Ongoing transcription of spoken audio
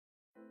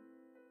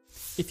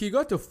If you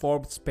go to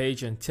Forbes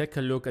page and take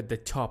a look at the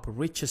top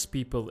richest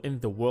people in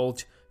the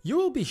world, you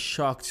will be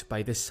shocked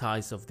by the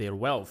size of their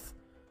wealth.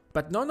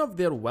 But none of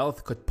their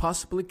wealth could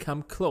possibly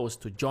come close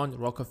to John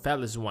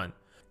Rockefeller's one.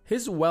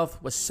 His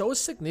wealth was so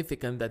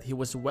significant that he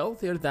was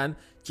wealthier than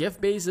Jeff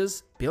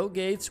Bezos, Bill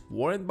Gates,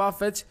 Warren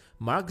Buffett,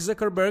 Mark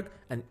Zuckerberg,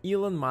 and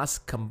Elon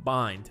Musk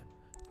combined.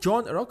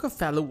 John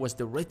Rockefeller was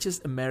the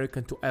richest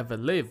American to ever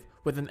live,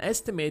 with an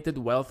estimated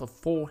wealth of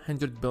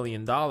 $400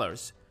 billion.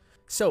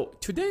 So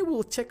today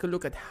we'll take a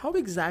look at how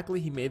exactly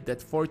he made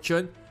that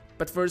fortune,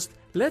 but first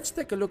let's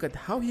take a look at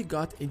how he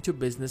got into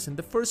business in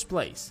the first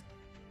place.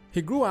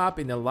 He grew up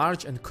in a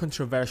large and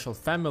controversial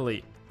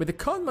family, with a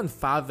conman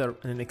father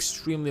and an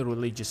extremely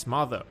religious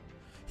mother.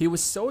 He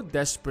was so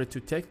desperate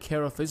to take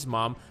care of his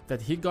mom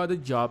that he got a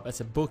job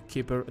as a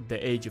bookkeeper at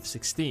the age of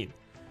 16.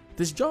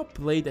 This job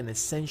played an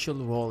essential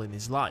role in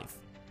his life.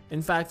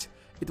 In fact,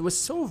 it was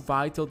so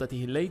vital that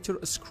he later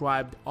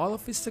ascribed all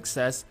of his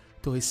success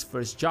to his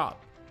first job,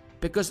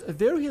 because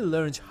there he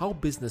learned how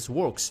business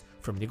works,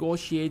 from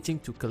negotiating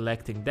to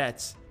collecting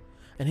debts.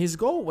 And his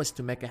goal was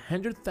to make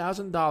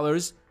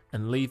 $100,000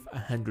 and live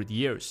 100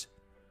 years.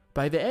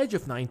 By the age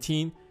of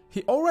 19,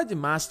 he already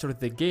mastered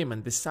the game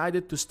and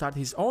decided to start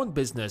his own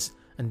business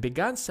and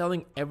began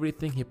selling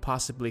everything he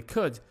possibly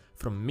could,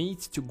 from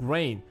meat to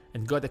grain,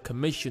 and got a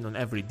commission on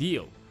every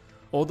deal.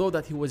 Although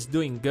that he was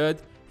doing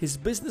good, his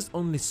business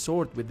only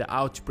soared with the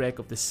outbreak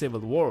of the Civil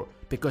War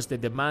because the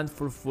demand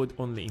for food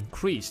only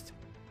increased.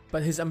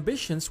 But his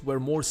ambitions were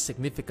more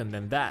significant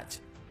than that.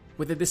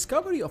 With the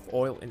discovery of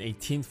oil in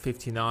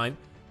 1859,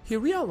 he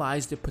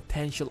realized the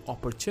potential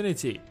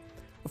opportunity.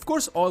 Of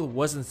course, oil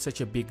wasn't such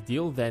a big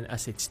deal then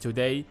as it's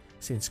today,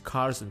 since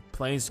cars and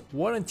planes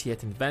weren't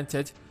yet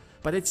invented,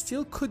 but it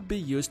still could be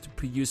used to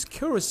produce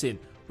kerosene,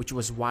 which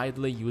was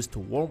widely used to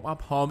warm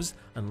up homes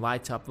and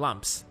light up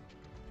lamps.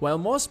 While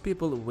most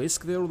people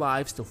risked their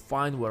lives to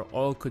find where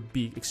oil could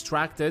be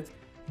extracted,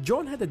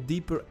 John had a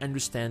deeper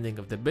understanding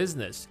of the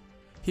business.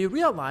 He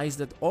realized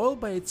that oil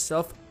by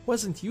itself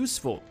wasn't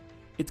useful.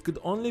 It could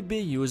only be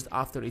used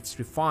after it's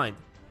refined.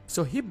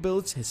 So he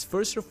built his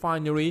first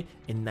refinery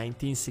in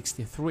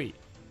 1963.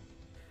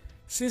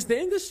 Since the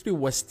industry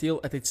was still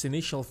at its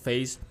initial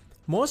phase,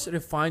 most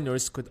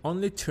refiners could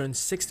only turn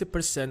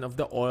 60% of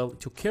the oil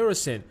to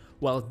kerosene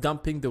while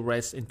dumping the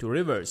rest into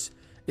rivers.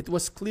 It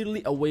was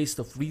clearly a waste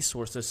of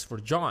resources for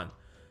John,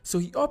 so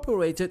he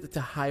operated at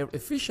a higher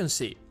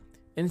efficiency.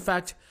 In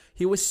fact,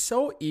 he was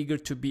so eager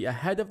to be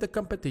ahead of the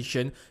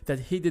competition that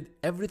he did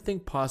everything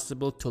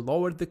possible to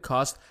lower the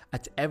cost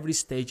at every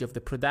stage of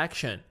the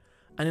production.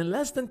 And in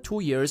less than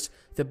 2 years,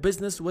 the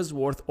business was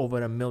worth over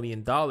 $1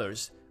 million,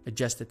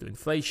 adjusted to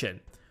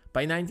inflation.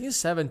 By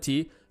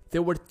 1970, they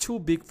were too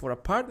big for a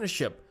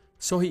partnership,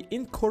 so he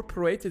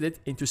incorporated it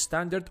into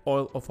Standard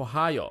Oil of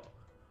Ohio.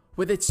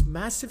 With its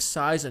massive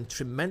size and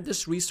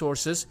tremendous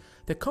resources,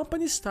 the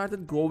company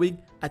started growing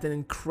at an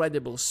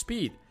incredible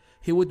speed.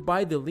 He would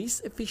buy the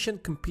least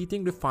efficient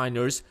competing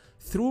refiners,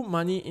 threw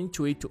money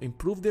into it to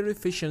improve their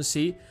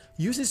efficiency,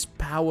 use his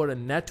power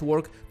and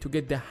network to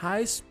get the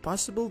highest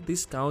possible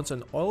discounts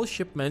on oil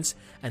shipments,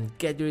 and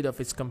get rid of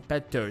its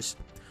competitors.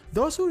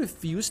 Those who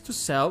refused to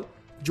sell,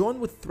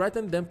 John would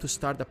threaten them to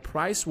start a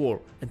price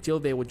war until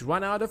they would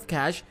run out of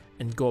cash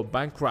and go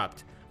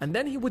bankrupt, and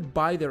then he would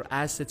buy their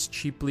assets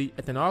cheaply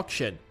at an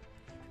auction.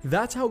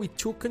 That's how he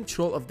took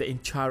control of the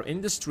entire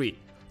industry.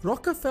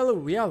 Rockefeller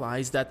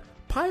realized that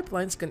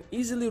pipelines can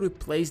easily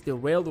replace the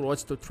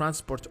railroads to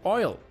transport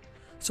oil,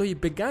 so he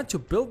began to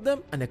build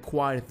them and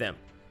acquire them.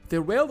 The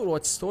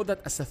railroads saw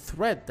that as a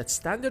threat that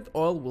Standard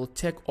Oil will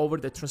take over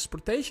the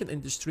transportation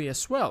industry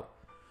as well.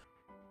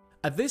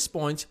 At this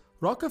point,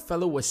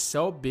 Rockefeller was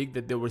so big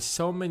that there were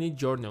so many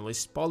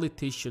journalists,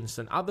 politicians,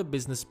 and other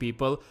business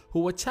people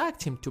who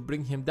attacked him to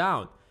bring him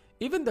down.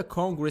 Even the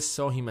Congress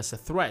saw him as a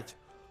threat,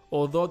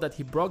 although that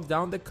he broke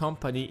down the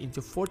company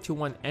into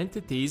 41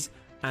 entities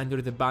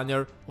under the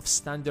banner of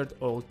Standard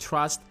Oil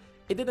Trust.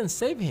 It didn't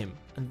save him,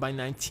 and by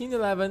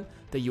 1911,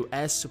 the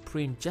US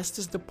Supreme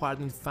Justice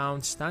Department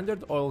found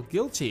Standard Oil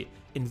guilty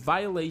in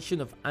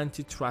violation of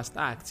Antitrust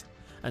Act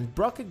and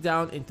broke it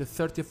down into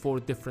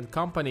 34 different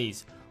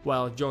companies,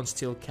 while John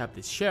still kept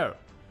his share.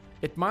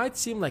 It might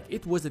seem like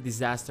it was a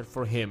disaster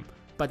for him,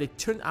 but it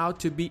turned out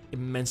to be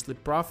immensely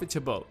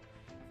profitable.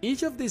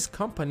 Each of these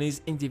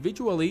companies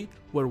individually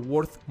were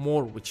worth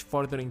more, which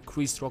further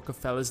increased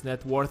Rockefeller's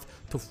net worth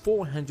to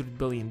 $400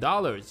 billion.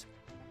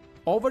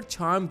 Over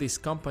time, these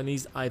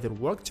companies either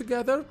worked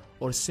together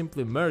or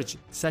simply merged,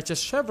 such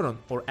as Chevron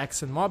or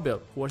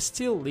ExxonMobil, who are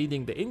still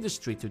leading the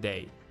industry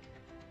today.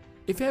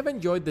 If you have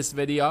enjoyed this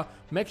video,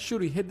 make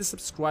sure you hit the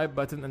subscribe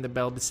button and the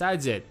bell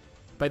besides it.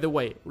 By the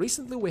way,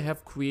 recently we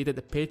have created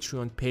a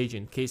Patreon page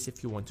in case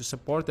if you want to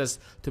support us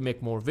to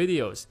make more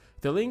videos.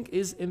 The link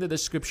is in the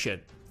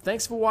description.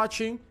 Thanks for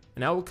watching,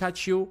 and I will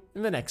catch you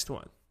in the next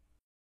one.